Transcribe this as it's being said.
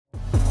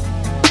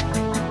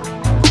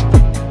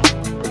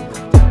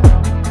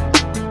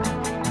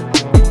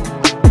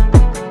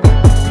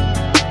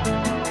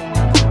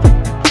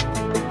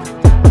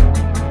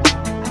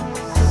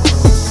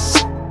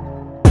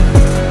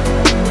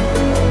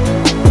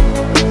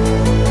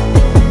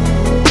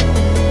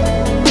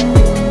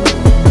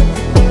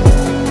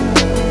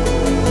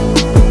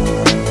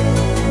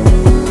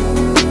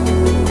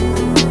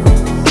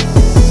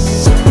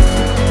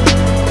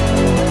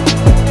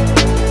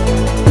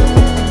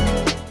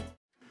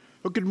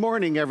Well, good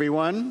morning,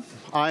 everyone.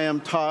 I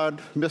am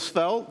Todd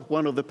Misfeldt,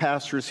 one of the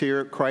pastors here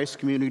at Christ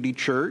Community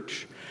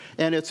Church,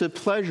 and it's a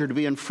pleasure to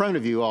be in front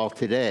of you all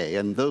today,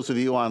 and those of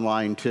you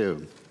online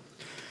too.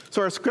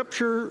 So our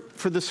scripture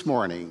for this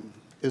morning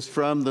is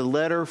from the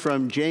letter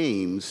from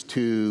James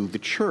to the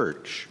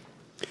church.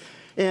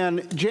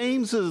 And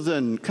James is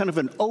kind of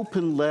an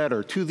open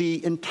letter to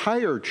the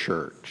entire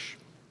church.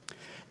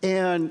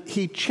 And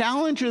he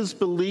challenges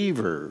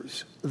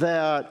believers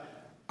that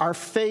our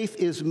faith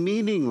is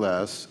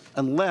meaningless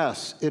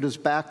unless it is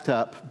backed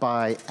up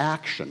by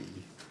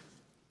action.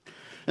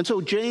 And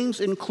so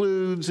James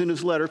includes in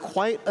his letter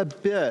quite a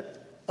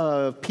bit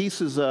of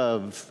pieces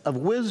of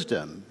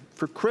wisdom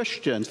for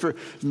Christians, for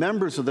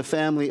members of the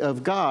family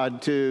of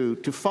God to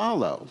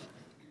follow.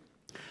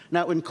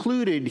 Now,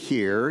 included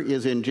here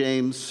is in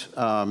James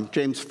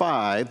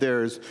 5,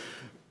 there's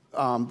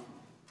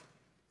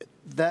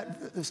that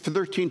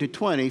 13 to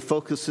 20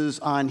 focuses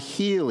on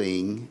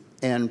healing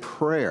and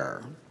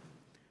prayer.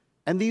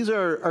 And these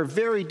are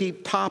very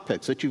deep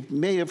topics that you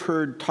may have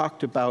heard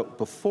talked about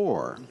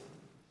before.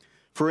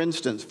 For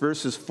instance,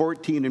 verses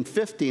 14 and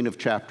 15 of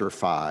chapter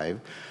 5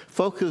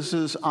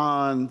 focuses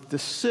on the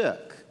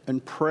sick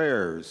and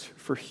prayers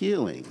for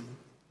healing.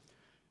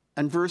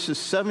 And verses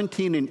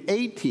 17 and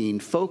 18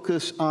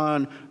 focus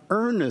on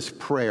earnest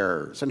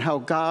prayers and how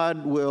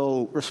God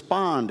will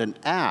respond and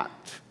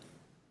act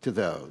to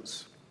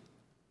those.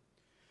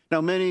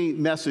 Now, many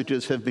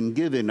messages have been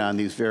given on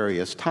these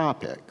various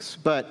topics,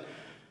 but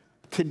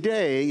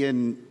today,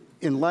 in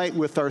light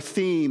with our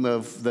theme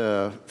of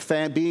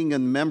being a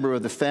member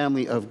of the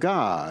family of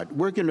God,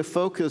 we're going to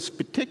focus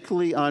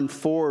particularly on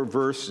 4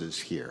 verses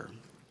here.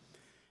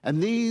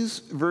 And these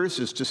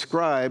verses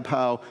describe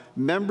how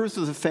members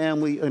of the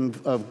family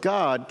of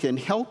God can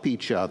help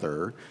each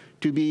other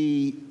to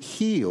be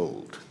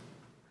healed.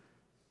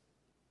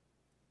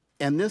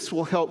 And this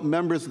will help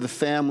members of the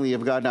family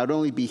of God not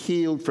only be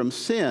healed from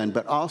sin,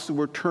 but also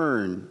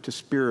return to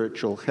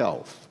spiritual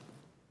health.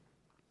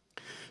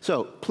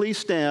 So please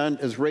stand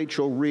as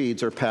Rachel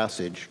reads our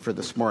passage for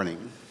this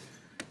morning.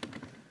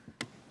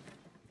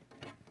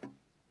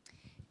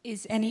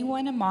 Is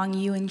anyone among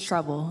you in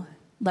trouble?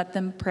 Let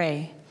them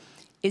pray.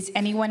 Is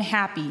anyone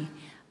happy?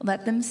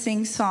 Let them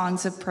sing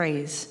songs of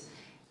praise.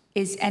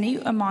 Is any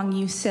among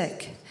you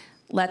sick?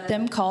 Let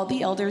them call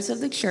the elders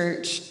of the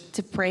church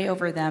to pray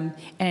over them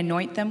and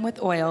anoint them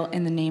with oil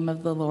in the name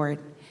of the Lord.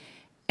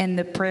 And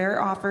the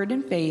prayer offered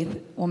in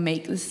faith will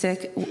make the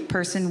sick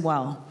person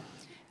well.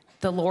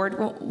 The Lord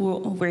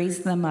will raise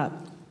them up.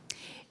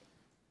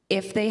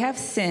 If they have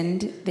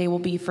sinned, they will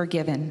be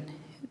forgiven.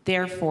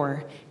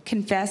 Therefore,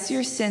 confess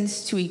your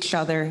sins to each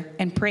other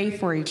and pray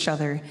for each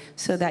other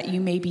so that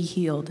you may be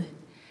healed.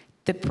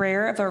 The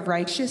prayer of a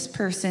righteous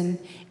person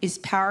is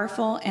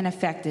powerful and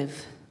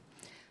effective.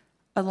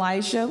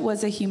 Elijah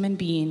was a human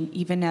being,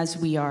 even as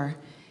we are.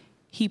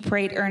 He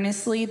prayed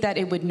earnestly that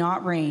it would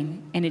not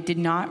rain, and it did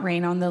not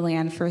rain on the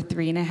land for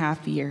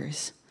 3.5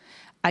 years.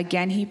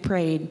 Again he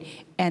prayed,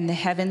 and the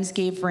heavens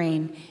gave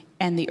rain,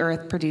 and the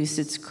earth produced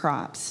its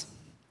crops.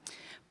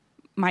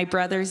 My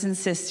brothers and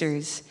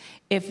sisters,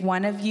 if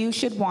one of you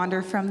should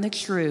wander from the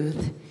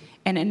truth,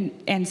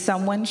 and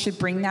someone should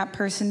bring that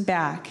person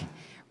back,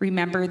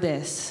 remember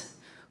this.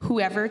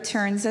 Whoever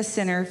turns a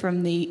sinner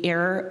from the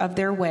error of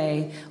their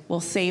way will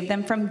save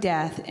them from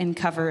death and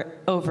cover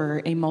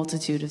over a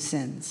multitude of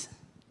sins.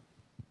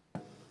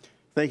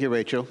 Thank you,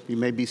 Rachel. You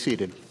may be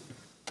seated.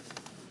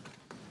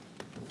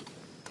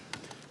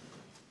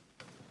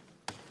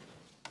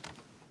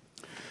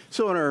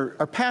 So in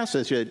our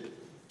passage that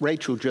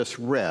Rachel just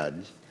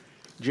read,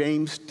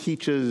 James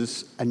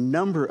teaches a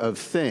number of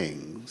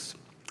things,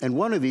 and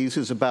one of these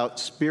is about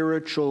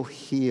spiritual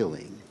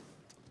healing.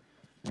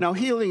 Now,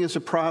 healing is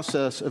a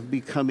process of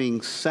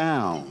becoming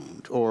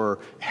sound or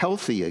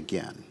healthy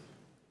again.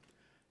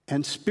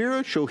 And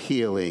spiritual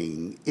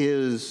healing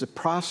is a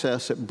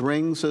process that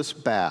brings us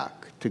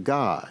back to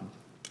God.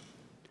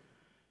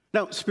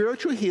 Now,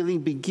 spiritual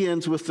healing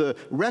begins with the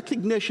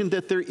recognition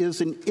that there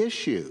is an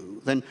issue.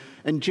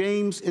 And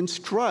James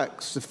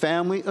instructs the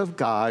family of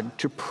God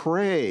to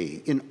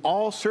pray in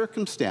all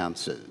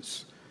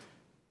circumstances.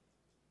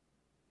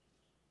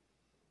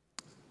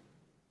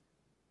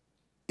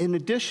 In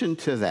addition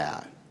to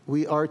that,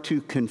 we are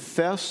to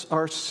confess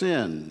our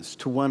sins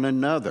to one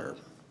another.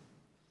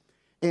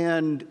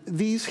 And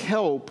these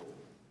help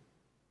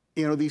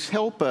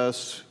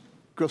us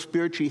grow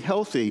spiritually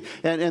healthy.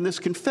 And this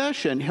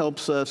confession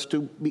helps us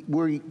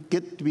we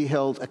get to be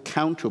held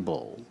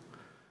accountable.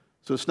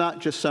 So it's not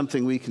just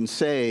something we can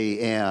say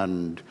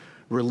and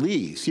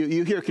release.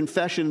 You hear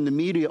confession in the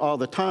media all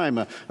the time.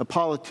 A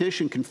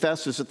politician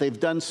confesses that they've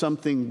done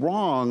something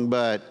wrong,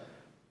 but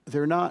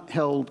they're not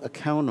held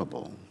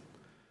accountable.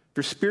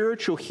 For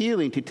spiritual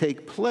healing to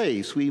take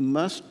place, we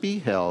must be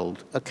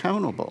held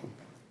accountable.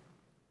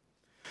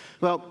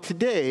 Well,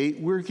 today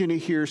we're going to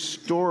hear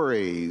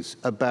stories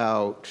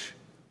about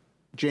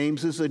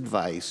James's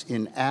advice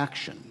in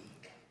action.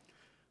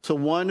 So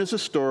one is a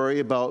story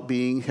about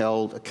being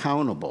held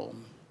accountable.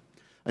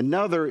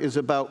 Another is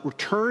about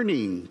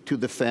returning to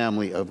the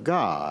family of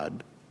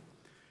God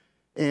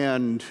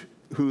and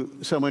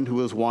someone who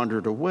has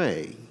wandered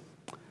away.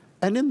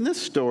 And in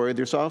this story,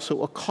 there's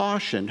also a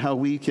caution how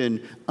we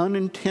can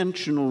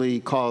unintentionally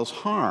cause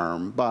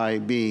harm by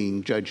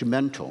being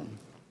judgmental.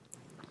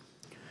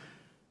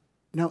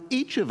 Now,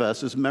 each of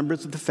us as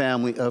members of the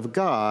family of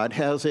God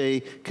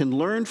can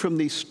learn from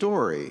these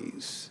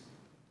stories.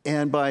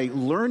 And by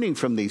learning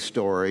from these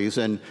stories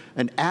and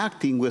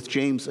acting with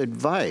James'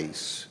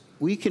 advice,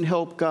 we can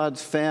help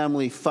God's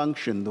family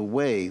function the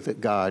way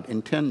that God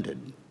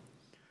intended.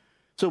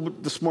 So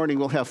this morning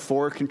we'll have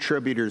 4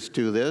 contributors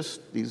to this.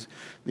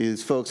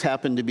 These folks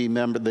happen to be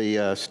members of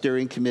the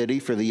steering committee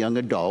for the young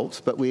adults,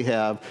 but we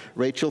have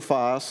Rachel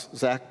Foss,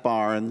 Zach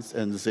Barnes,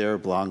 and Zara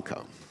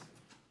Blanco,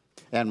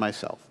 and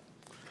myself.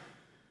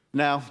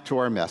 Now to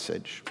our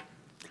message.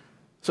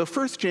 So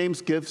first,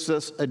 James gives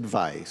us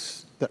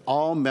advice that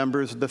all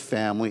members of the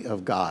family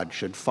of God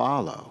should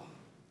follow.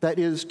 That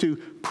is to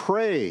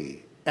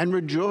pray and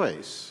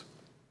rejoice.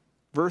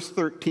 Verse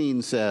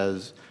 13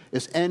 says,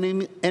 "Is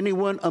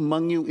anyone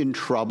among you in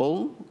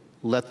trouble?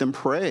 Let them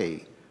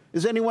pray.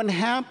 Is anyone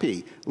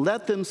happy?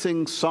 Let them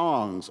sing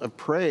songs of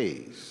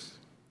praise."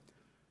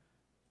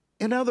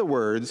 In other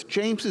words,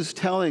 James is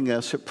telling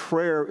us that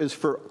prayer is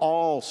for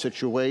all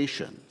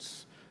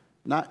situations,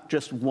 not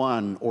just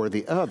one or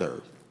the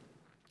other.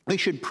 We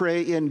should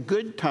pray in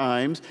good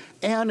times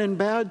and in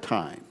bad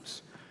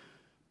times.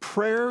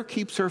 Prayer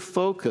keeps our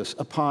focus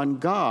upon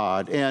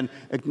God and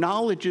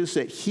acknowledges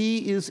that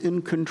He is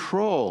in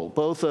control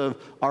both of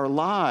our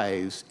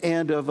lives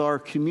and of our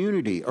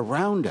community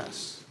around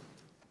us.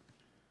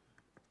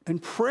 And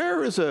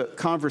prayer is a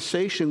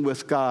conversation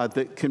with God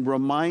that can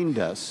remind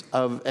us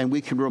of, and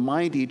we can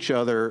remind each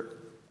other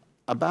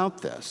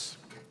about this.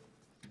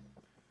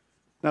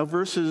 Now,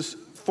 verses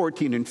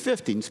 14 and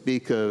 15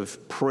 speak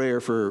of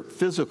prayer for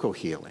physical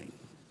healing.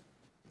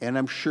 And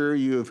I'm sure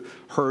you've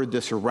heard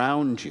this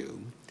around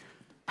you.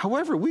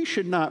 However, we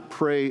should not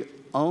pray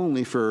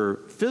only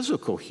for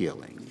physical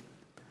healing.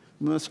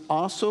 We must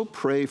also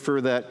pray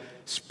for that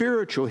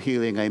spiritual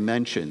healing I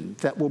mentioned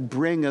that will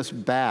bring us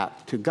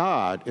back to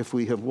God if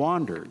we have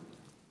wandered.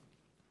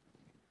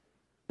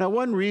 Now,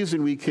 one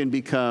reason we can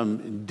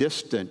become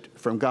distant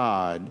from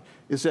God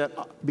is that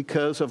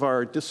because of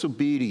our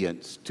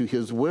disobedience to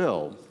His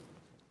will.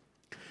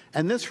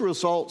 And this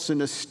results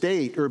in a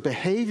state or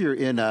behavior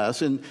in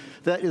us, and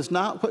that is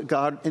not what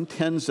God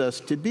intends us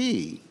to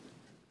be.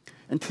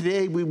 And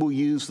today we will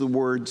use the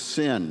word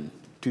sin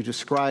to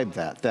describe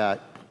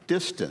that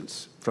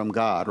distance from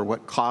God, or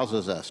what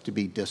causes us to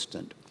be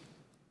distant.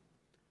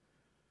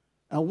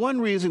 Now,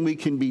 one reason we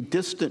can be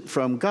distant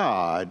from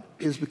God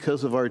is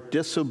because of our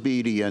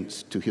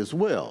disobedience to His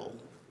will.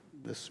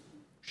 This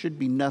should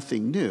be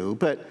nothing new,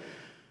 but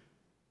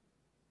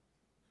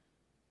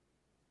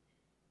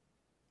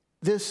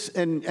this,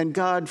 and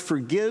God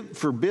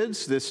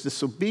forbids this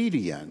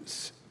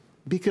disobedience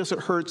because it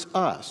hurts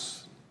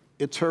us.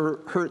 It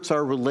hurts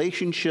our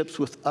relationships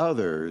with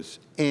others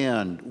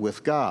and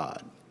with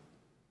God.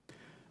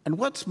 And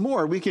what's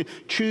more, we can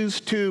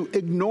choose to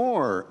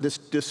ignore this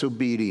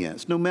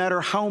disobedience, no matter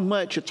how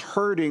much it's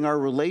hurting our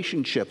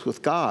relationships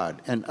with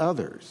God and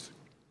others.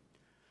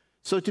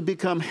 So to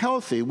become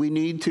healthy, we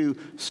need to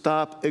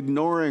stop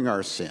ignoring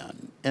our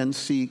sin and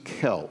seek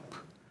help.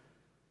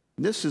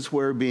 This is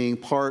where being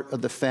part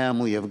of the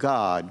family of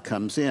God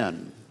comes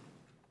in.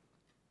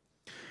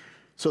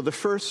 So the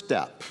first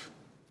step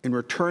in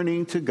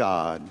returning to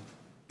God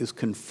is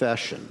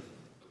confession.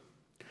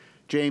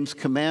 James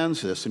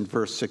commands this in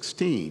verse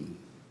 16.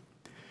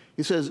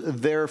 He says,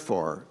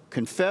 "Therefore,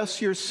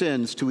 confess your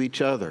sins to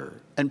each other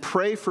and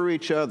pray for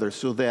each other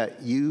so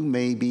that you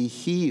may be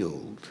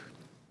healed."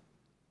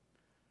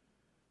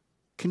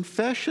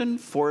 Confession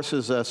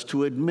forces us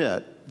to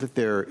admit that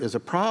there is a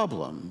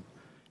problem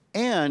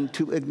and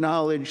to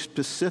acknowledge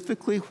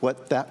specifically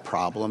what that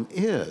problem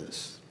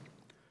is.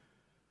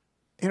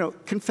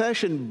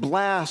 Confession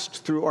blasts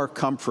through our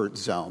comfort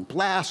zone,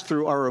 blasts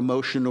through our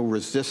emotional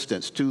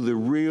resistance to the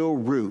real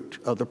root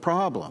of the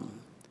problem,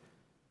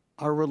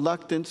 our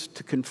reluctance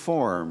to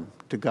conform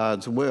to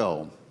God's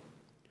will.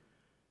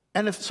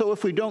 And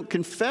if we don't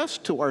confess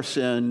to our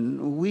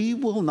sin, we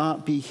will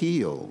not be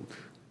healed.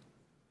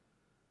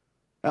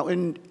 Now,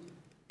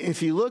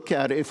 if you look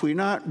at it, if we're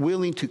not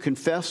willing to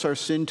confess our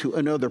sin to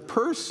another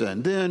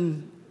person,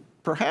 then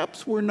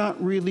perhaps we're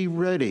not really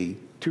ready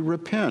to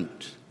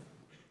repent.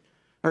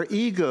 Our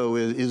ego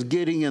is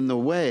getting in the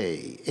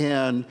way,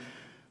 and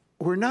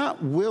we're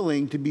not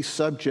willing to be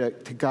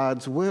subject to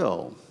God's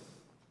will.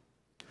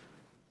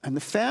 And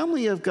the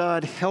family of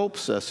God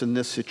helps us in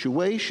this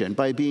situation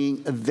by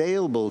being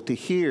available to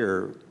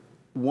hear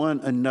one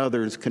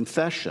another's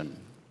confession.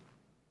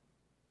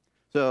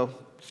 So,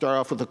 start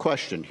off with a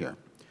question here.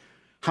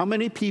 How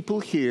many people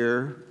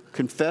here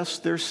confess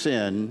their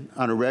sin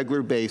on a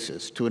regular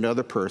basis to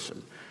another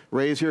person?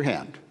 Raise your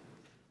hand.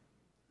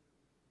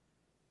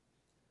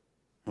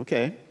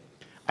 Okay.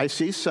 I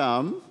see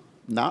some,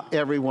 not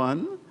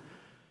everyone.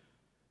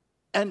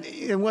 And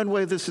in one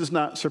way, this is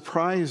not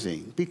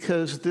surprising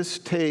because this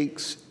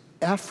takes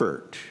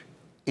effort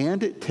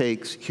and it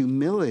takes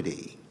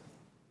humility.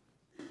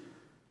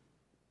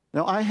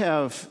 Now, I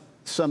have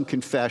some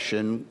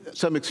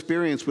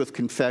experience with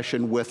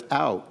confession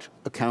without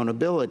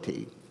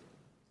accountability.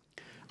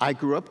 I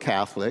grew up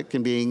Catholic,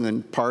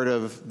 and part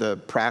of the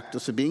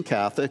practice of being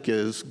Catholic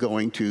is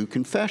going to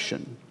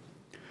confession.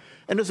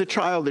 And as a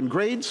child in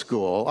grade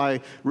school,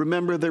 I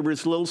remember there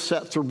was little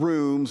sets of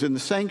rooms in the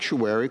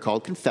sanctuary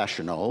called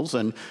confessionals,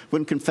 and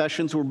when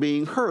confessions were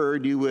being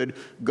heard, you would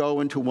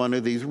go into one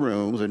of these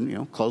rooms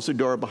and close the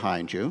door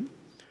behind you,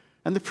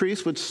 and the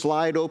priest would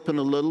slide open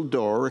a little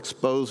door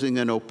exposing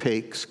an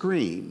opaque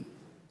screen.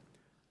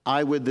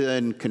 I would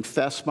then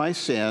confess my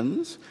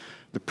sins.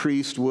 The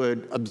priest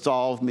would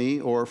absolve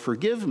me or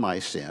forgive my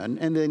sin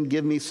and then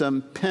give me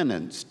some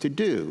penance to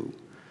do,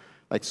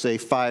 like say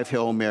 5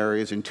 Hail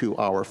Marys and 2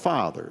 Our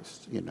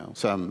Fathers,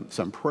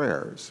 some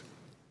prayers.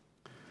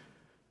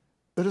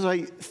 But as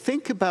I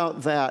think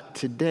about that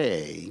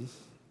today,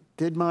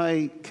 did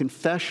my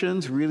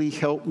confessions really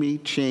help me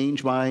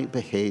change my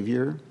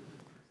behavior?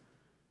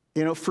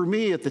 For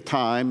me at the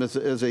time,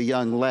 as a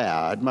young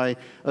lad, I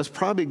was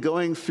probably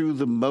going through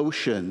the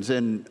motions,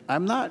 and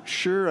I'm not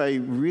sure I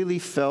really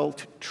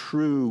felt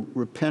true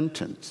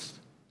repentance.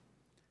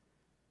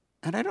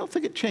 And I don't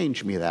think it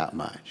changed me that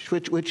much,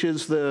 which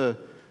is the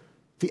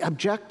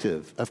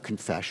objective of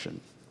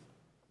confession.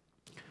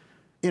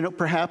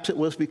 Perhaps it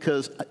was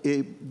because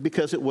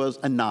it was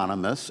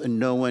anonymous and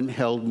no one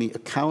held me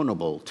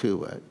accountable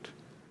to it.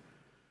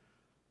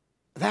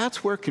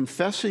 That's where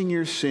confessing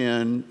your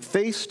sin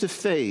face to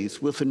face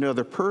with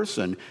another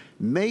person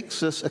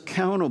makes us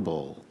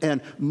accountable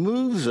and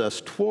moves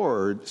us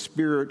toward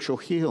spiritual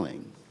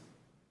healing.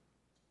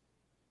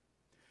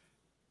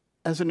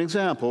 As an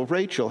example,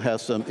 Rachel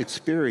has some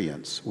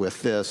experience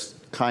with this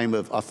kind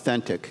of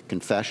authentic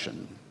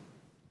confession.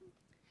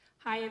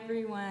 Hi,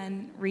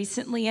 everyone.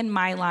 Recently in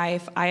my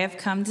life, I have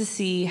come to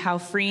see how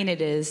freeing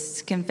it is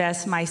to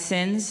confess my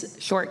sins,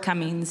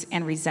 shortcomings,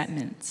 and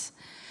resentments.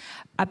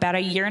 About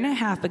 1.5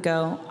 years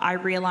ago, I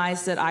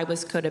realized that I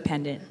was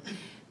codependent.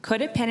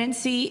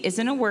 Codependency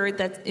isn't a word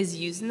that is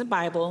used in the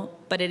Bible,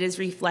 but it is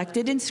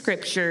reflected in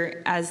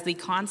Scripture as the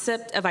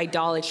concept of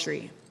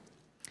idolatry.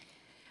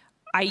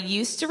 I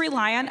used to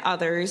rely on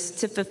others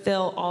to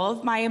fulfill all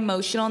of my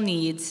emotional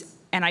needs,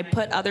 and I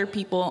put other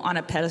people on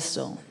a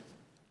pedestal.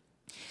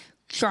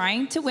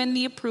 Trying to win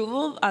the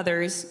approval of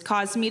others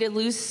caused me to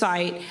lose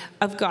sight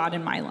of God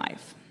in my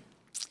life.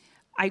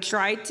 I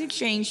tried to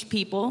change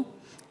people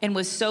and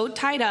was so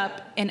tied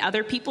up in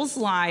other people's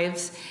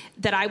lives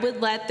that I would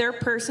let their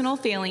personal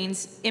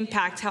feelings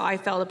impact how I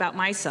felt about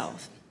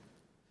myself.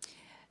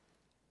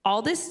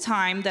 All this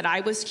time that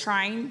I was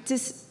trying to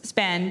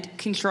spend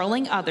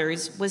controlling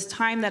others was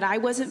time that I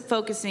wasn't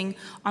focusing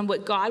on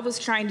what God was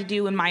trying to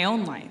do in my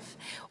own life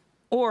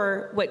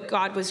or what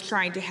God was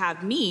trying to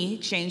have me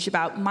change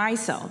about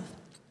myself.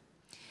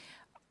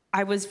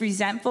 I was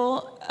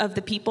resentful of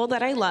the people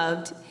that I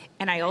loved,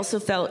 and I also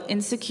felt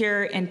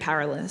insecure and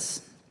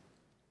powerless.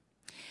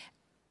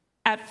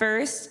 At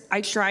first,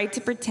 I tried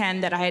to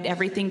pretend that I had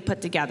everything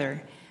put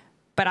together,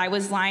 but I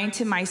was lying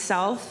to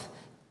myself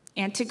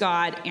and to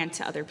God and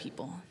to other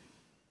people.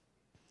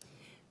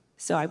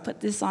 So I put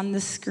this on the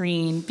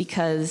screen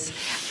because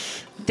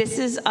this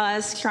is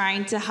us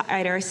trying to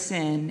hide our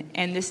sin,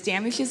 and this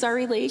damages our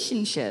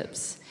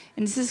relationships.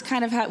 And this is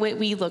kind of what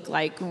we look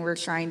like when we're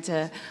trying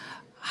to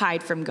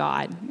hide from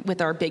God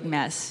with our big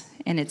mess,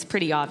 and it's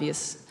pretty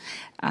obvious.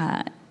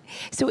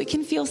 So it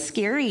can feel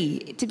scary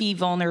to be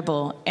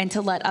vulnerable and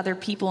to let other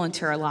people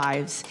into our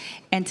lives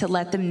and to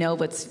let them know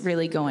what's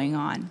really going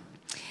on.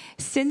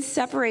 Sin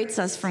separates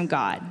us from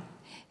God.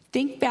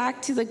 Think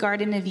back to the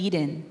Garden of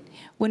Eden.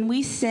 When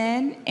we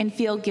sin and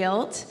feel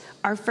guilt,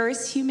 our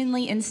first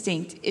humanly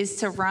instinct is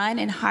to run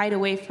and hide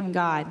away from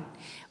God,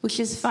 which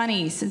is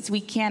funny since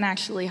we can't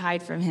actually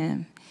hide from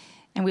him.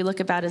 And we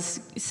look about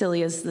as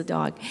silly as the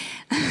dog.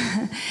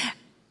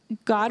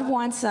 God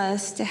wants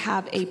us to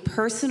have a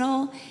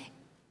personal,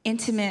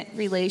 intimate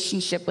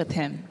relationship with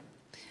him.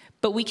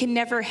 But we can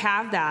never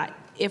have that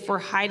if we're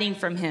hiding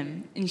from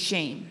him in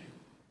shame.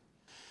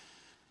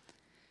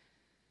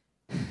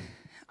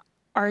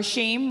 Our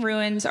shame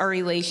ruins our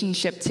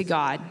relationship to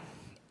God,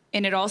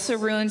 and it also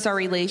ruins our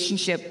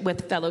relationship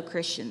with fellow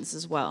Christians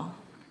as well.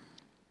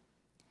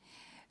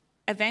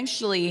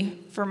 Eventually,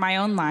 for my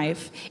own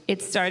life,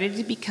 it started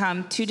to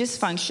become too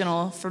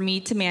dysfunctional for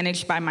me to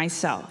manage by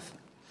myself.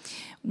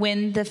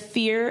 When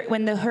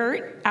the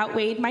hurt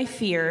outweighed my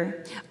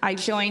fear, I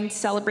joined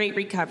Celebrate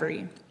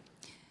Recovery.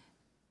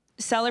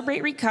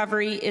 Celebrate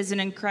Recovery is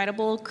an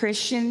incredible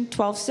Christian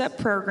 12-step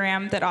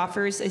program that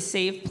offers a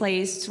safe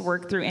place to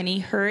work through any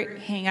hurt,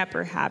 hang-up,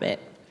 or habit.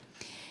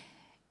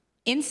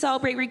 In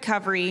Celebrate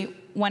Recovery,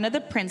 one of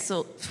the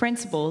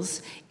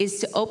principles is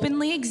to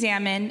openly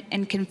examine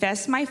and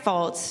confess my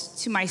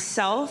faults to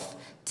myself,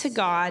 to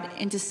God,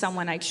 and to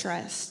someone I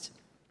trust.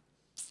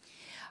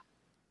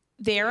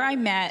 There I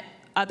met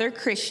other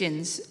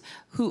Christians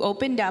who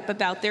opened up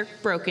about their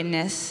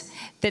brokenness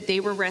that they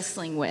were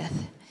wrestling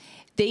with.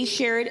 They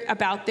shared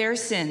about their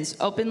sins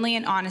openly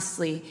and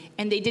honestly,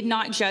 and they did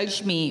not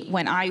judge me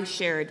when I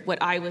shared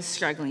what I was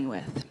struggling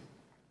with.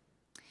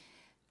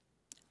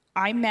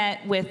 I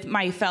met with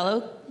my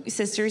fellow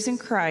sisters in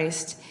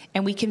Christ,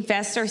 and we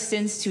confessed our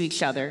sins to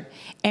each other,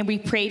 and we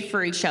prayed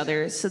for each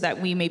other so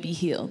that we may be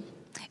healed.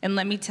 And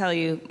let me tell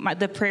you,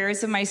 the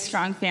prayers of my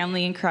strong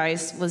family in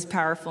Christ was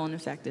powerful and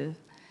effective.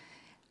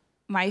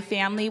 My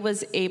family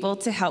was able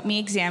to help me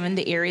examine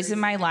the areas in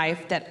my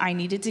life that I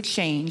needed to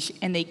change,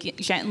 and they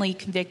gently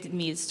convicted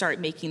me to start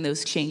making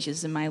those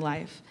changes in my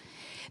life.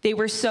 They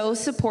were so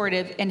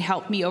supportive and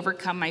helped me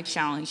overcome my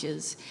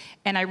challenges,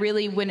 and I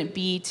really wouldn't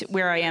be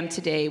where I am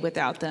today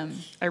without them.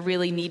 I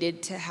really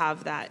needed to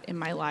have that in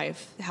my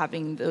life,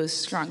 having those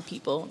strong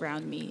people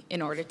around me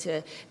in order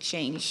to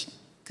change,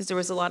 because there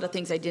was a lot of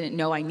things I didn't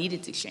know I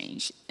needed to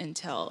change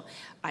until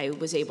I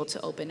was able to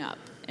open up,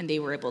 and they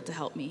were able to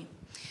help me.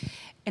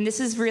 And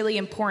this is really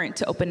important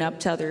to open up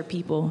to other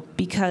people,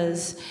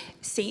 because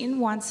Satan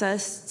wants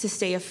us to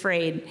stay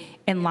afraid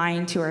and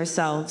lying to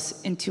ourselves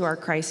and to our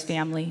Christ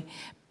family,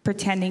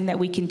 pretending that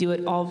we can do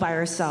it all by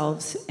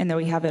ourselves and that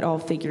we have it all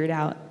figured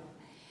out.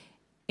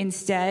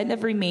 Instead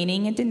of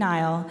remaining in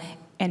denial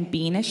and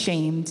being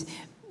ashamed,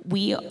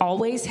 we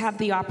always have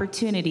the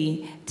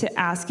opportunity to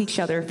ask each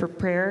other for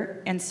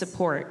prayer and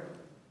support.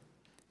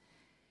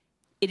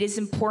 It is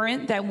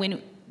important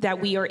that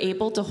we are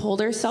able to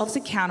hold ourselves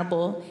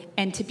accountable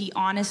and to be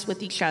honest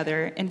with each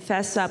other and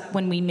fess up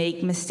when we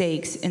make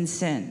mistakes and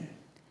sin.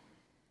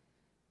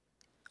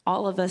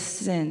 All of us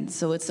sin,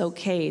 so it's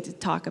okay to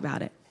talk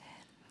about it.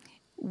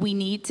 We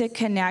need to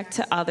connect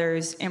to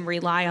others and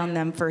rely on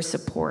them for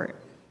support.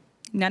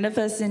 None of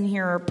us in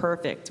here are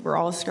perfect. We're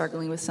all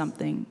struggling with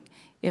something.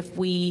 If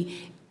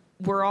we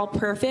were all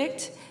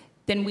perfect,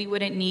 then we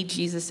wouldn't need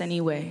Jesus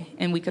anyway,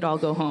 and we could all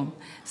go home.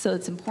 So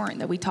it's important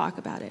that we talk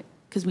about it,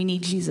 because we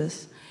need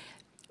Jesus.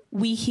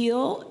 We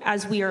heal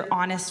as we are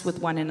honest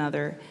with one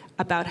another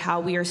about how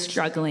we are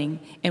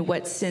struggling and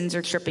what sins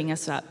are tripping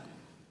us up.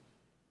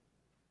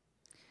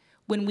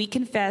 When we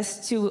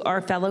confess to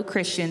our fellow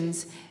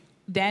Christians,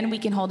 then we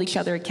can hold each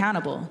other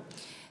accountable.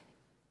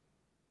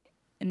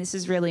 And this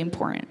is really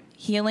important.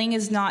 Healing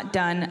is not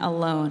done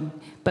alone,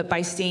 but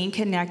by staying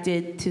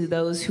connected to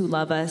those who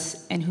love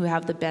us and who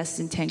have the best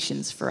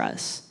intentions for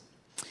us.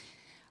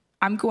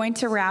 I'm going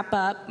to wrap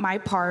up my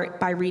part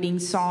by reading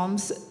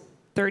Psalms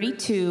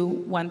 32,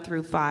 1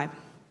 through 5.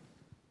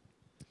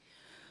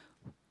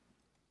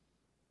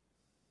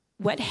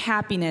 What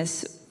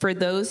happiness for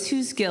those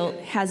whose guilt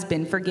has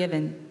been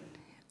forgiven.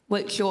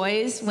 What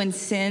joys when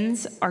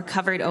sins are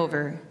covered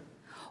over.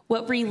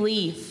 What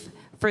relief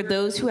for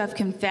those who have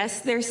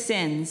confessed their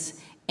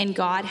sins and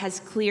God has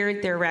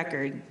cleared their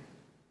record.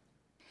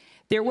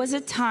 There was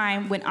a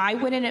time when I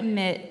wouldn't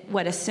admit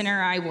what a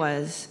sinner I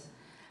was,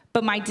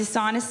 but my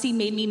dishonesty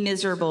made me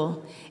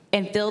miserable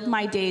and filled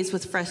my days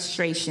with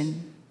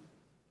frustration.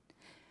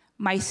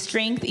 My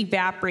strength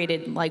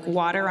evaporated like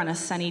water on a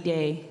sunny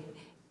day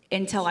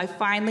until I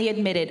finally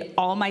admitted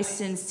all my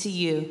sins to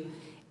you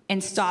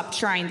and stopped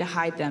trying to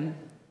hide them.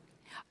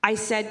 I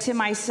said to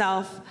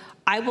myself,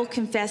 I will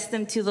confess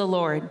them to the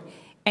Lord,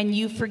 and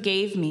you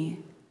forgave me.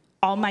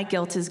 All my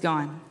guilt is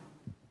gone.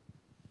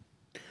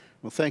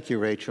 Well, thank you,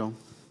 Rachel.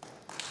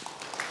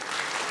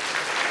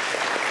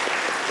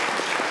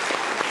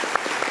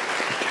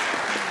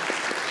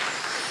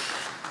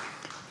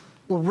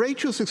 Well,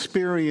 Rachel's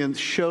experience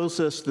shows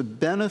us the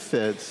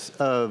benefits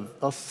of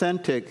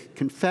authentic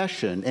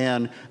confession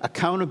and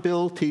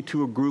accountability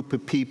to a group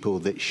of people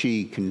that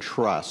she can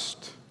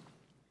trust.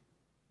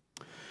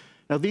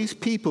 Now, these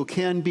people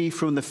can be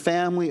from the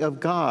family of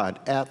God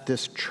at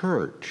this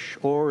church,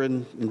 or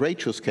in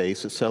Rachel's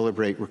case, at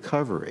Celebrate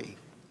Recovery.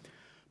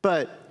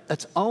 But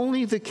that's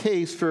only the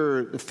case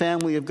for the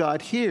family of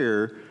God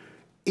here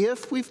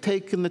if we've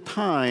taken the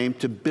time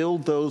to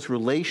build those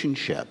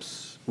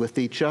relationships with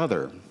each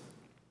other.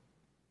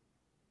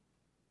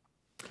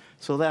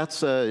 So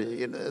that's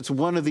it's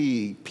one of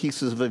the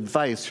pieces of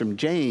advice from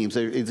James.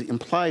 It's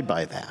implied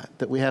by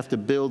that we have to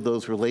build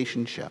those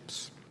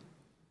relationships.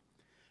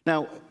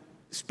 Now,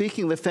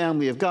 speaking of the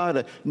family of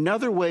God,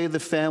 another way the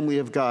family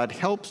of God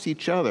helps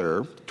each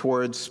other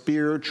towards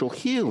spiritual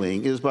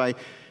healing is by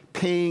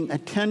paying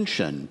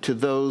attention to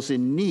those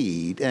in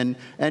need and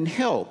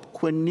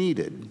help when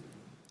needed.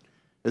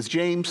 As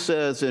James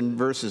says in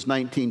verses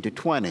 19 to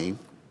 20,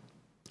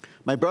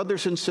 my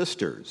brothers and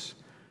sisters,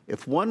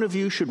 if one of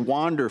you should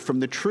wander from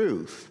the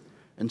truth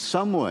and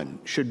someone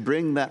should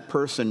bring that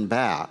person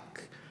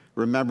back,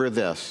 remember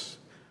this: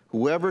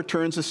 whoever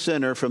turns a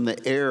sinner from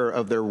the error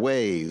of their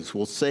ways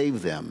will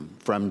save them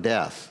from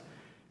death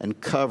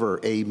and cover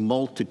a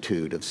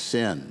multitude of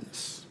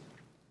sins.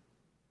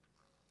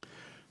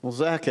 Well,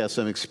 Zach has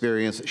some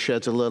experience that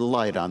sheds a little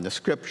light on the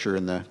scripture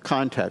in the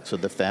context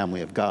of the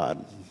family of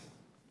God.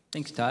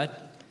 Thanks, Todd.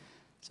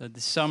 So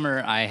this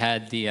summer, I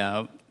had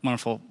the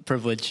wonderful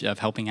privilege of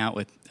helping out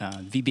with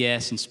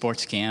VBS and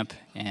sports camp,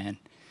 and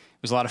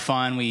was a lot of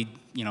fun. We,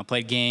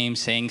 played games,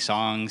 sang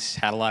songs,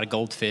 had a lot of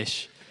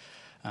goldfish.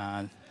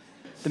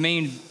 The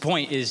main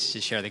point is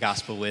to share the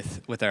gospel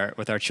with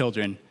our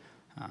children.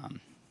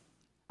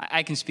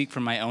 I can speak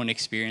from my own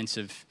experience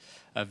of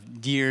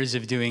years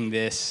of doing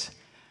this.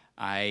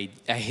 I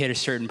hit a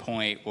certain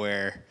point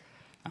where,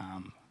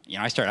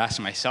 I started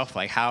asking myself,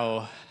 like,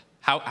 how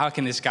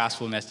can this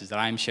gospel message that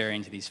I'm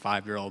sharing to these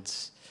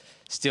 5-year-olds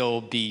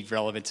still be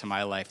relevant to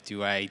my life?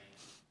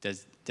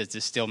 Does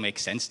this still make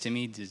sense to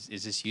me?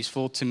 Is this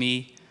useful to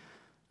me?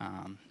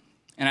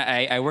 And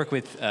I work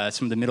with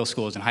some of the middle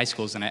schools and high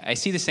schools, and I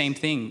see the same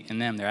thing in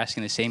them. They're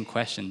asking the same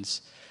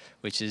questions,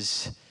 which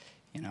is,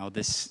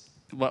 this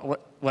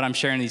what I'm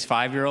sharing to these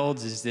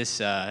 5-year-olds, is this,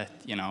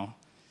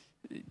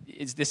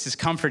 this is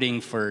comforting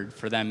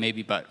for them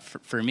maybe, but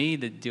for me,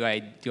 do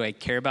I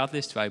care about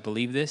this? Do I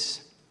believe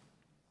this?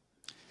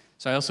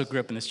 So I also grew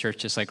up in this church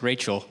just like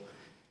Rachel,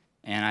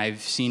 and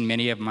I've seen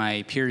many of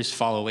my peers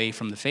fall away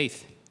from the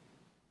faith.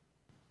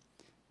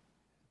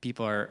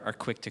 People are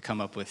quick to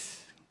come up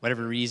with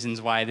whatever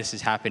reasons why this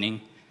is happening.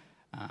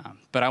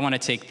 But I want to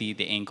take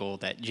the angle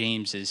that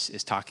James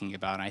is talking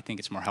about, and I think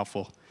it's more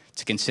helpful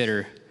to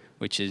consider,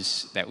 which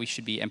is that we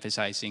should be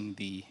emphasizing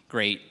the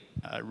great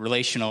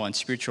relational and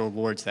spiritual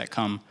rewards that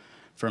come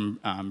from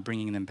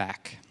bringing them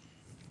back.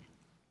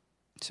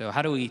 So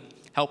how do we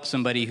help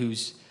somebody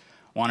who's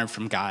wandered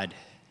from God?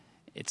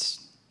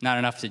 It's not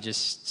enough to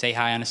just say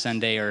hi on a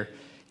Sunday or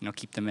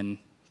keep them in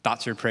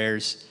thoughts or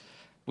prayers.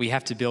 We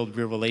have to build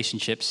real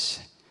relationships,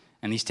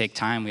 and these take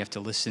time. We have to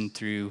listen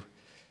through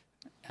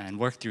and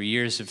work through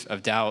years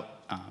of doubt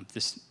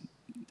this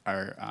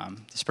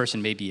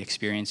person may be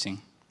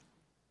experiencing.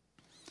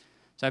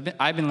 So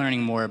I've been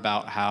learning more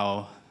about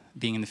how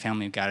being in the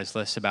family of God is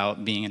less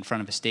about being in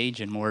front of a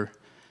stage and more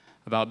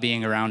about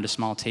being around a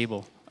small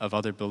table of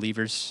other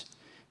believers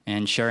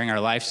and sharing our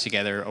lives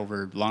together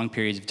over long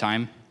periods of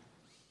time.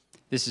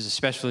 This is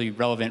especially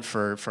relevant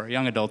for our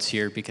young adults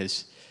here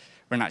because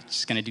we're not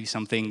just going to do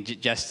something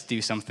just to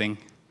do something.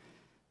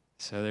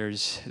 So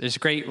there's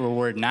great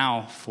reward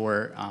now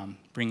for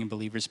bringing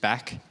believers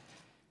back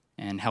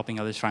and helping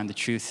others find the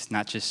truth,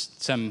 not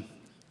just some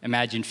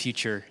imagined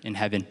future in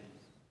heaven.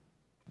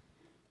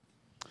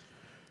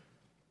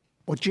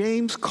 Well,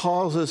 James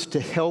calls us to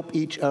help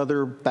each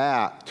other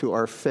back to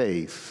our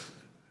faith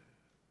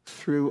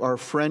through our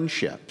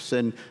friendships.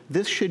 And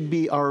this should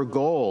be our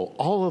goal,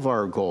 all of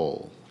our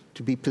goal,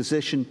 to be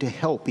positioned to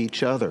help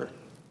each other.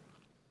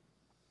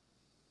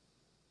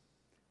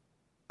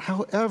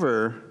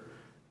 However,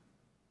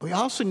 we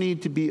also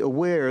need to be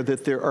aware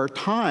that there are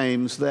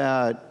times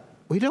that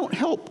we don't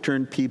help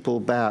turn people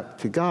back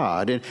to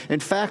God. And in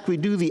fact, we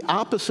do the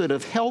opposite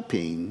of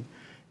helping,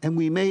 and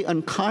we may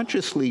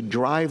unconsciously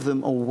drive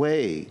them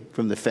away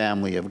from the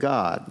family of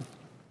God.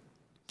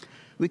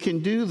 We can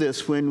do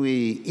this when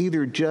we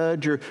either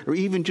judge or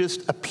even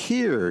just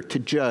appear to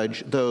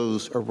judge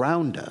those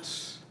around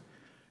us.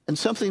 And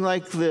something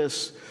like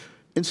this,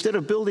 instead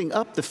of building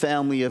up the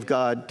family of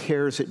God,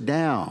 tears it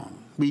down.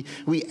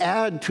 We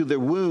add to the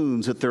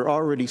wounds that they're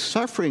already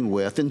suffering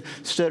with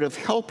instead of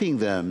helping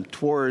them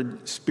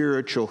toward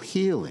spiritual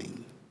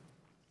healing.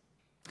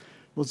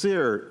 Well,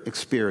 Zir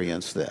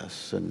experienced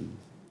this, and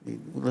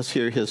let's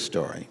hear his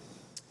story.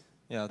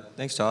 Yeah,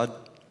 thanks, Todd.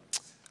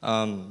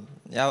 I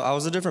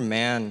was a different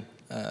man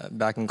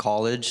back in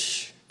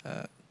college.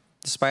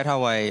 Despite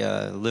how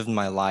I lived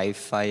my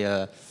life,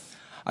 I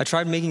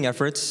tried making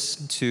efforts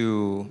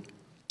to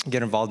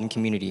get involved in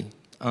community.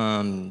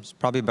 It's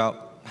probably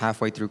about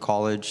halfway through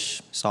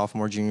college,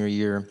 sophomore, junior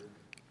year.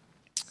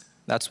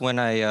 That's when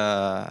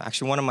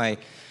actually one of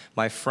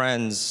my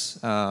friends,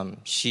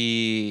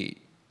 she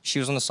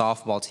was on the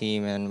softball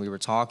team, and we were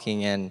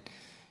talking, and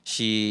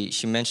she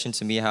mentioned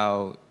to me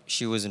how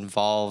she was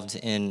involved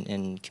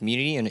in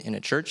community, in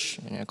a church,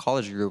 in a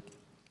college group.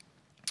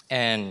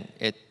 And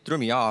it threw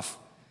me off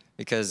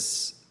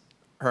because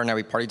her and I,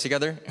 we partied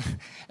together.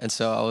 And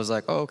so I was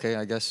like, oh, okay,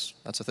 I guess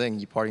that's a thing.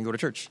 You party and go to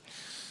church.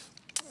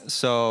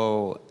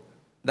 So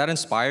that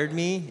inspired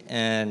me,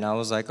 and I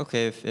was like,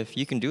 okay, if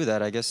you can do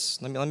that, I guess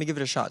let me give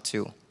it a shot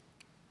too.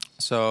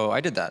 So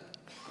I did that.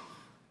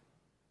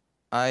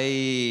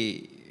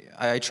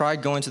 I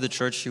tried going to the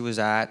church she was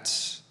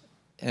at,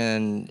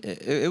 and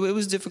it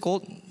was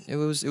difficult. It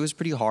was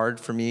pretty hard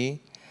for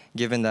me,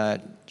 given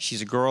that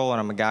she's a girl and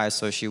I'm a guy.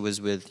 So she was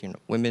with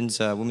women's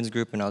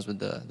group, and I was with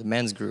the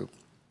men's group.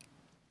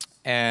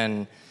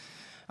 And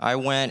I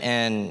went,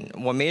 and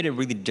what made it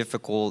really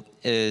difficult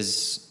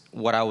is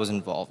what I was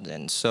involved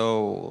in.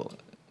 So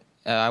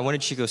I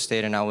went to Chico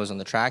State, and I was on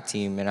the track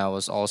team, and I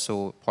was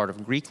also part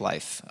of Greek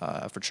life,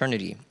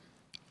 fraternity.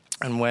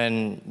 And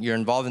when you're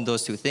involved in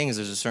those two things,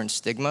 there's a certain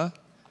stigma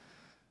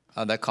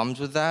that comes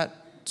with that.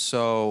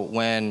 So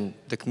when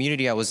the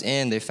community I was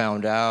in, they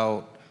found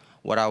out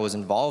what I was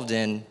involved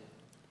in,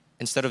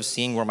 instead of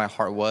seeing where my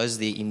heart was,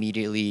 they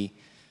immediately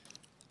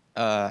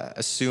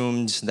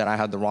assumed that I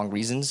had the wrong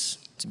reasons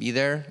to be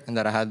there and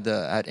that I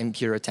had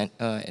impure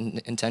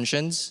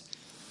intentions.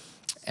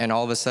 And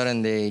all of a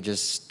sudden, they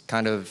just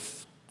kind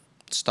of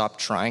stopped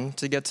trying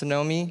to get to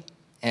know me.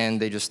 and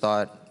they just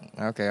thought,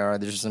 okay, all right,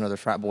 there's just another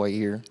frat boy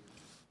here.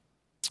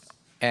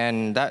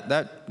 And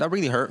that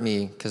really hurt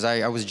me, because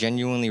I was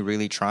genuinely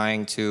really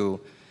trying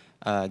to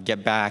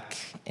get back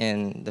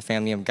in the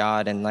family of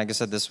God. And like I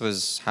said, this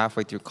was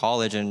halfway through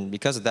college, and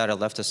because of that, it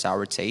left a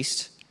sour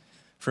taste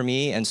for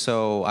me. And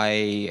so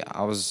I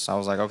was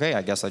like, okay,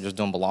 I guess I just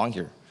don't belong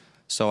here.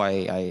 So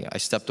I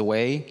stepped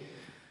away,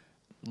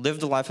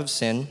 lived a life of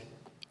sin,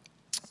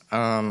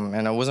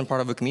 and I wasn't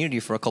part of a community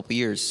for a couple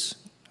years.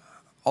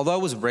 Although I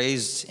was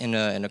raised in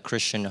a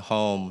Christian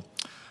home,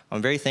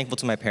 I'm very thankful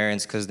to my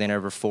parents, because they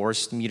never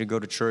forced me to go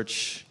to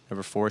church,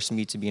 never forced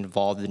me to be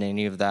involved in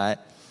any of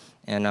that.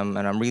 And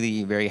I'm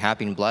really very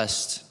happy and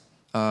blessed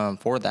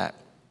for that.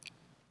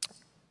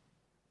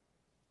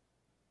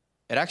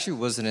 It actually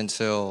wasn't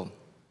until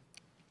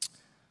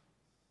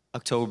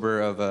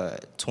October of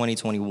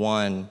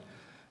 2021,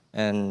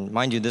 and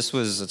mind you, this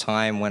was a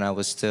time when I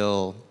was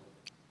still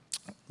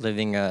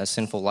living a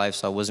sinful life,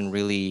 so I wasn't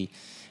really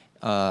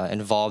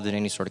involved in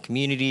any sort of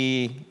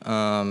community.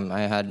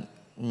 I had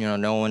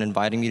no one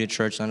inviting me to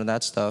church, none of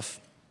that stuff.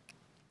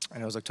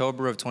 And it was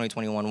October of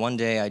 2021. One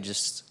day,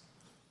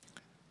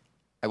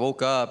 I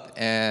woke up,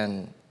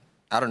 and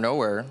out of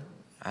nowhere,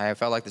 I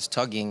felt like this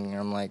tugging. And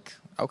I'm like,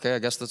 okay, I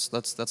guess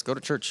let's go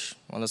to church.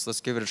 Well,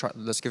 let's give it a try.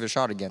 Let's give it a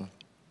shot again.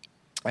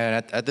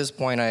 And at this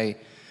point, I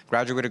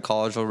graduated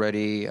college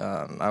already.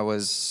 I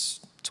was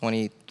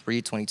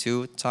 23,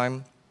 22 at the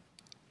time.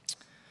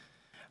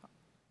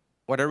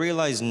 What I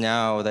realize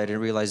now that I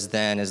didn't realize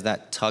then is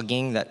that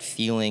tugging, that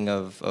feeling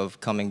of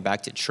coming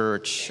back to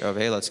church, of,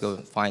 hey, let's go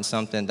find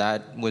something,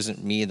 that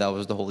wasn't me, that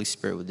was the Holy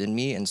Spirit within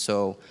me. And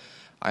so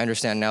I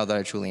understand now that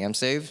I truly am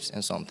saved,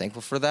 and so I'm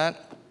thankful for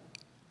that.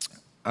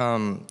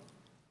 And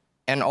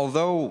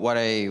although what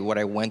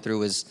I went through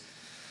was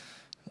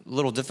a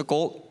little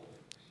difficult,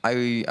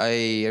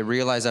 I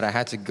realized that I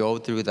had to go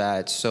through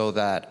that so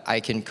that I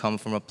can come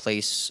from a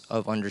place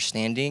of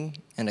understanding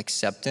and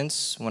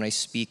acceptance when I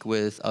speak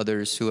with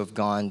others who have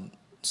gone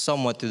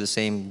somewhat through the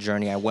same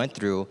journey I went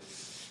through.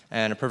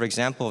 And a perfect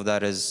example of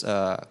that is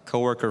a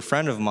coworker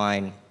friend of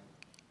mine.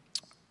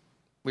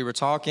 We were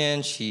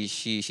talking, she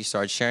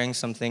started sharing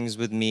some things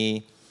with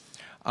me.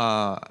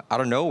 Out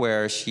of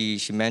nowhere,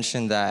 she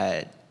mentioned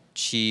that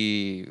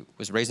she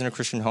was raised in a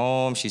Christian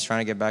home. She's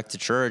trying to get back to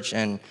church.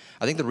 And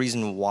I think the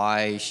reason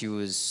why she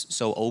was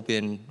so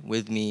open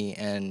with me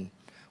and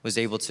was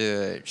able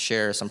to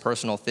share some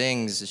personal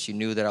things is she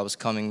knew that I was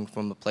coming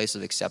from a place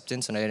of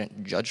acceptance and I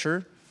didn't judge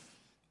her.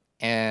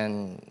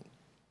 And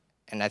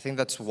I think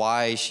that's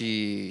why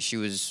she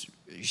was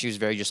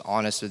very just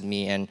honest with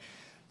me. And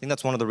I think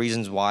that's one of the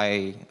reasons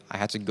why I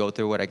had to go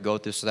through what I go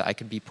through, so that I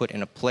could be put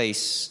in a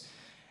place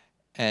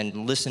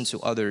and listen to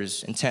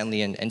others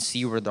intently and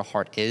see where their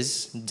heart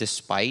is,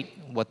 despite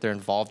what they're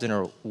involved in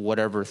or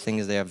whatever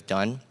things they have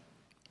done.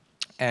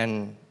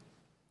 And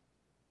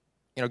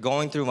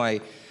going through my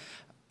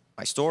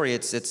story,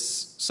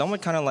 it's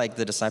somewhat kind of like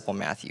the disciple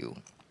Matthew.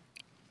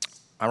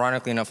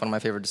 Ironically enough, one of my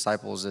favorite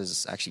disciples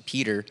is actually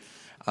Peter,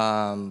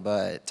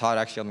 but Todd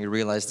actually helped me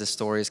realize this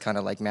story is kind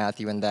of like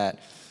Matthew, in that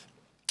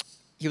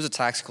he was a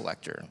tax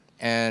collector.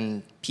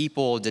 And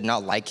people did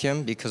not like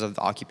him because of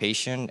the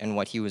occupation and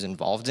what he was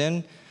involved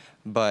in.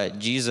 But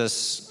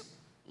Jesus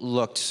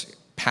looked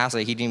past that.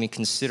 He didn't even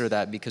consider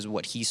that, because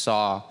what he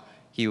saw,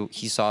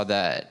 he saw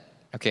that,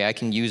 okay, I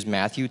can use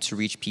Matthew to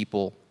reach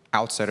people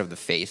outside of the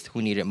faith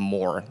who need it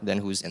more than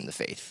who's in the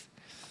faith.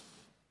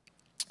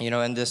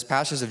 In this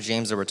passage of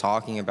James that we're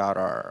talking about,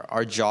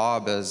 our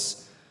job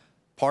as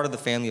part of the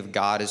family of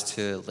God is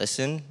to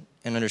listen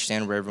and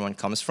understand where everyone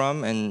comes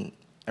from, and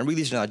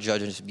really to not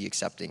judge and to be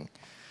accepting.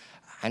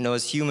 I know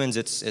as humans,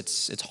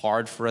 it's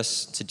hard for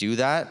us to do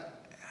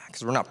that,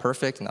 because we're not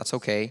perfect, and that's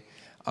okay.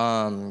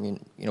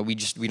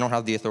 We don't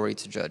have the authority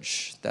to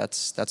judge.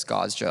 That's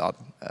God's job,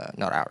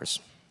 not ours.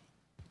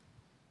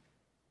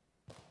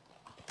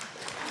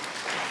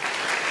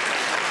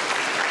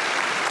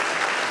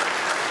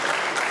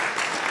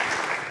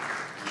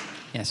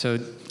 Yeah, so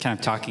kind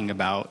of talking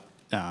about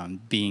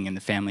being in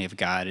the family of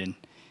God, and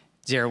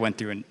Zara went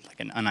through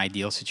an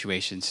unideal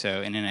situation.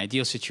 So in an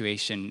ideal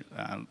situation,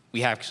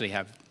 we actually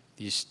have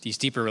these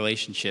deeper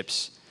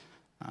relationships,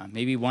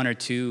 maybe one or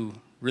two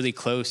really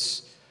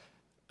close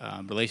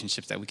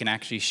relationships that we can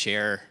actually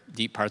share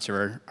deep parts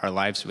of our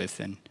lives with.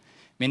 And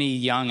many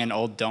young and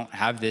old don't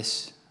have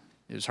this.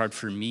 It was hard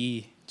for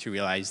me to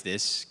realize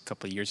this a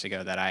couple of years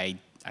ago, that I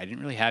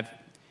didn't really have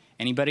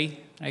anybody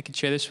I could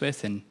share this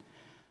with. And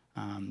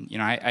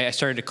I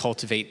started to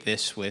cultivate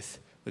this with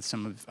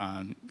some of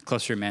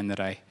closer men that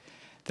I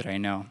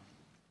know.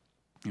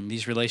 And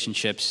these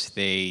relationships,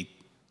 they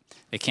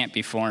can't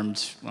be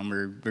formed when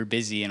we're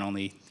busy and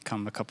only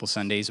come a couple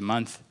Sundays a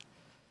month.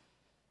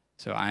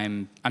 So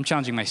I'm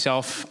challenging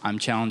myself. I'm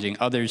challenging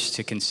others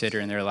to consider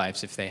in their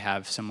lives if they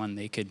have someone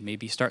they could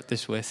maybe start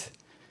this with.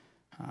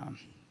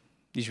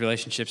 These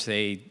relationships,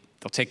 they'll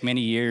take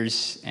many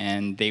years,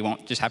 and they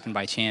won't just happen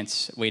by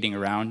chance waiting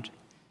around.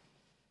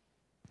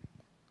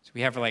 So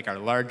we have our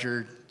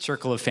larger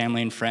circle of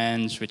family and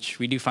friends, which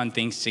we do fun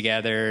things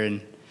together,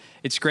 and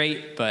it's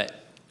great, but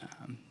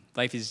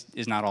life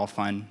is not all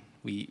fun.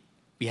 We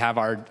have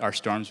our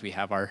storms, we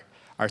have our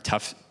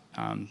tough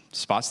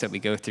spots that we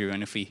go through,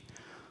 and if we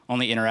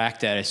only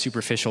interact at a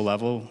superficial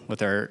level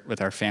with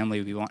our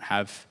family, we won't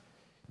have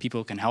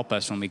people who can help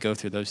us when we go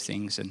through those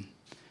things, and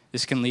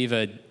this can leave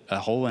a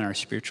hole in our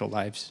spiritual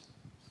lives.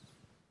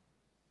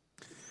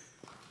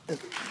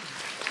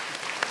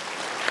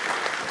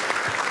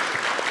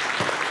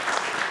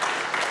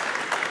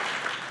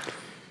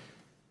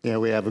 Yeah,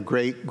 we have a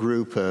great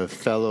group of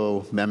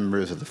fellow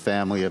members of the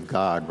family of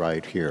God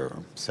right here.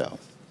 So,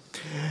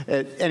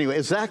 anyway,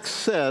 as Zach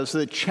says,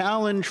 the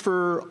challenge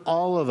for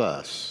all of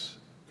us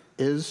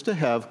is to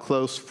have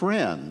close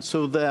friends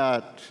so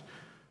that,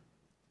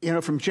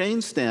 from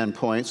Jane's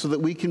standpoint, so that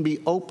we can be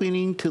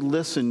opening to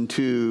listen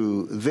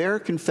to their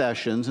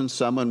confessions and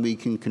someone we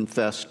can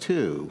confess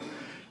to.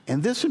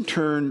 And this, in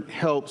turn,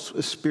 helps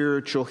with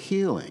spiritual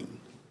healing.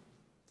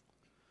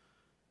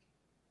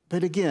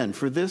 But again,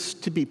 for this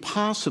to be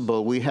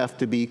possible, we have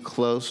to be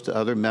close to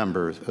other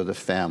members of the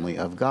family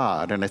of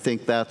God. And I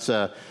think that's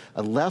a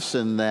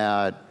lesson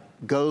that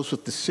goes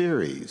with the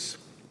series.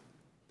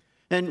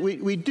 And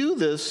we do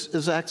this,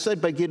 as Zach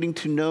said, by getting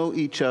to know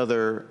each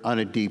other on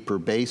a deeper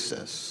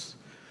basis.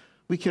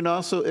 We can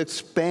also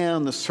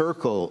expand the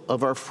circle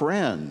of our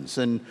friends.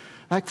 And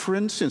like, for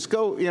instance,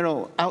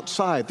 go,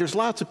 outside. There's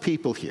lots of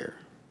people here.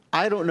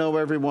 I don't know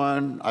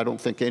everyone. I don't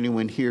think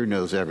anyone here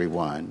knows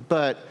everyone.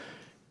 But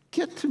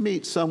get to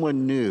meet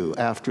someone new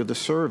after the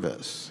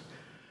service.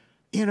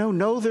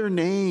 Know their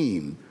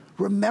name.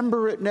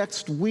 Remember it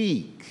next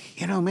week.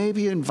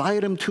 Maybe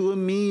invite them to a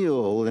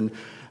meal and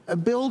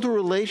build a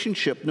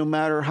relationship no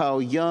matter how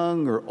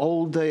young or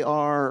old they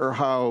are or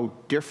how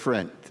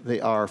different they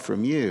are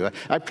from you.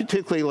 I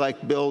particularly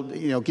like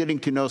getting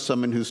to know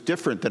someone who's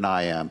different than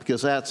I am,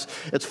 because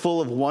it's full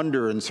of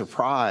wonder and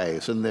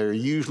surprise, and they're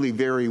usually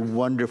very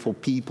wonderful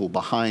people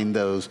behind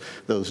those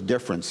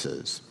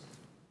differences.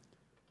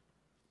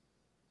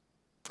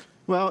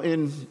 Well,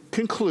 in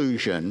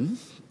conclusion,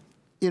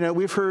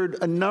 we've heard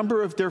a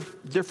number of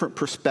different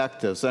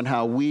perspectives on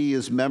how we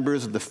as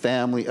members of the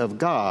family of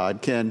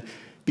God can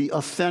be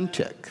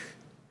authentic.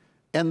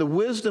 And the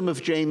wisdom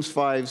of James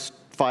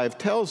 5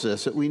 tells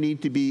us that we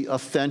need to be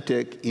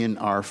authentic in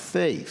our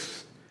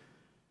faith.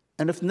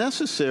 And if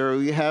necessary,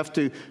 we have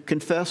to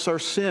confess our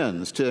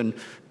sins to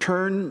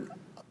turn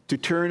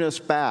us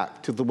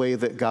back to the way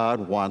that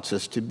God wants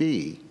us to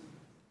be.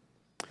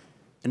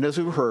 And as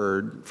we've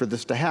heard, for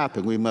this to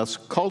happen, we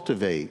must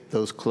cultivate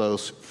those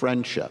close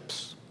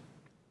friendships.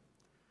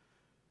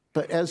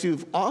 But as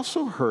you've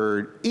also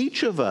heard,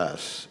 each of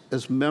us,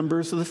 as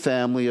members of the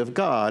family of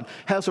God,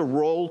 has a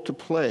role to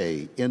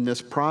play in this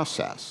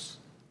process.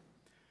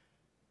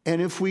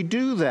 And if we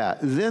do that,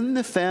 then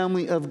the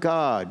family of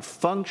God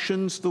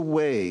functions the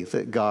way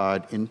that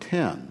God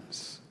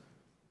intends,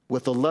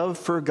 with a love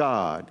for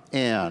God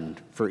and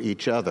for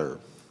each other.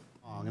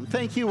 And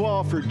thank you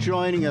all for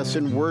joining us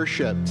in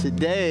worship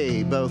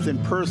today, both in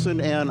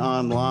person and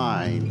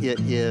online. It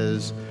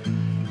is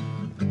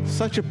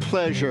such a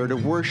pleasure to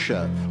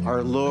worship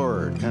our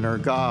Lord and our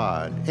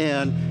God.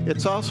 And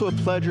it's also a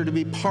pleasure to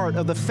be part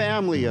of the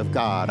family of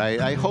God.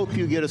 I hope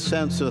you get a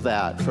sense of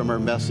that from our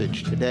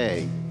message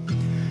today.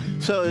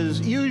 So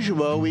as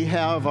usual, we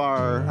have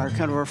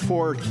our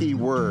 4 key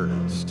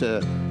words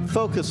to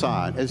focus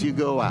on as you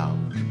go out.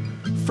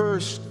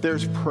 First,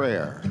 there's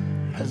prayer.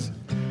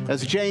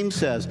 As James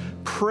says,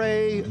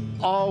 pray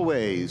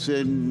always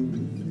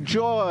in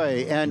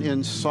joy and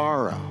in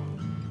sorrow.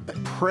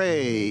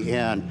 Pray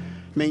and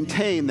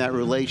maintain that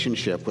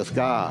relationship with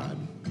God.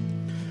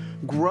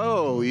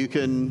 Grow. You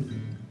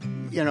can,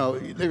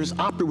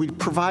 we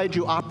provide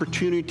you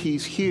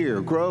opportunities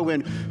here. Grow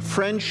in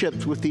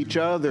friendships with each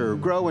other.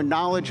 Grow in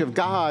knowledge of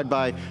God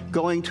by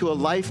going to a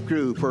life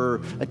group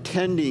or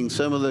attending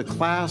some of the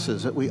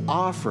classes that we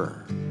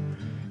offer.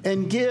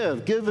 And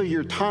give of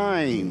your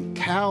time,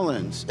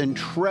 talents, and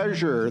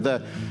treasure.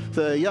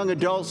 The young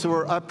adults who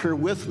are up here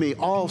with me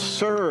all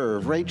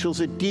serve. Rachel's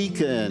a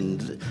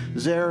deacon.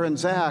 Zara and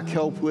Zach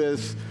help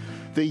with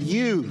the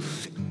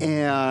youth.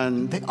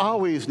 And they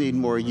always need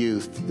more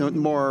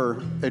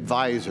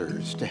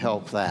advisors to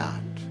help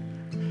that.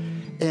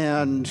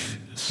 And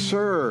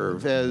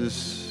serve,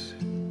 as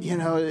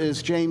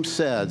James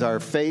said, our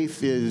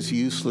faith is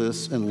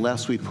useless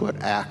unless we put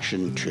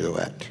action to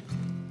it.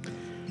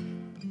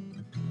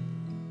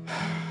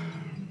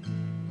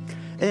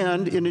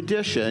 And in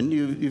addition,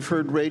 you've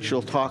heard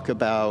Rachel talk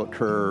about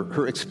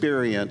her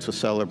experience with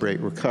Celebrate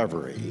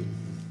Recovery.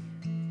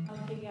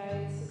 Okay,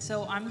 guys.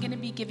 So I'm going to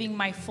be giving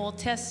my full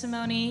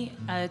testimony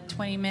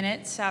 20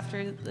 minutes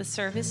after the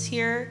service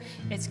here.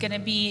 It's going to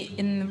be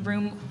in the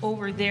room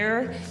over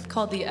there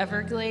called the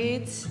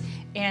Everglades.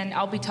 And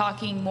I'll be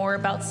talking more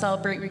about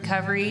Celebrate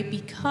Recovery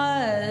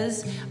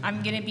because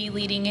I'm going to be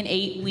leading an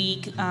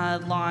 8-week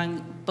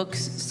long book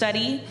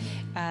study.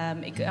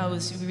 It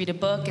goes, we read a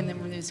book, and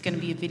then there's going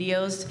to be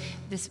videos.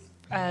 This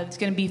it's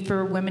going to be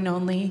for women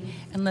only,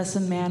 unless a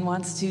man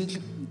wants to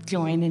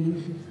join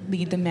and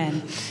lead the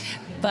men.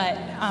 But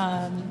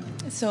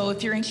so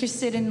if you're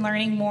interested in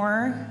learning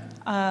more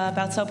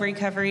about sober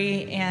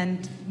recovery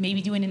and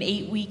maybe doing an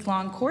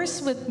 8-week-long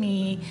course with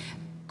me,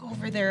 go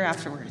over there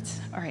afterwards.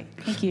 All right,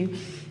 thank you.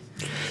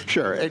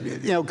 Sure.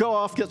 Go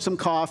off, get some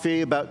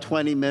coffee, about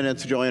 20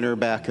 minutes, join her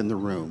back in the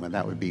room, and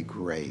that would be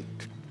great.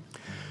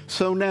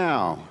 So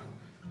now,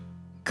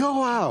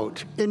 go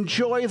out,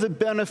 enjoy the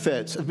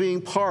benefits of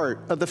being part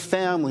of the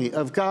family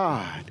of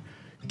God.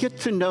 Get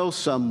to know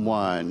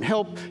someone,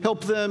 help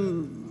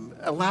them,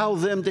 allow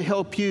them to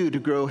help you to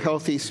grow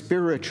healthy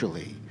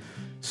spiritually.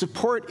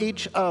 Support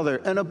each other,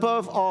 and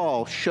above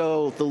all,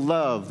 show the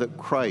love that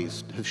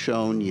Christ has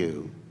shown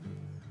you.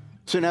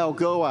 So now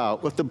go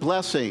out with the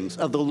blessings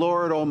of the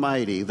Lord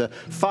Almighty, the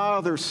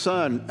Father,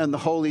 Son, and the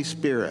Holy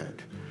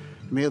Spirit.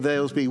 May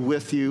those be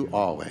with you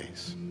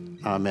always.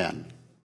 Amen.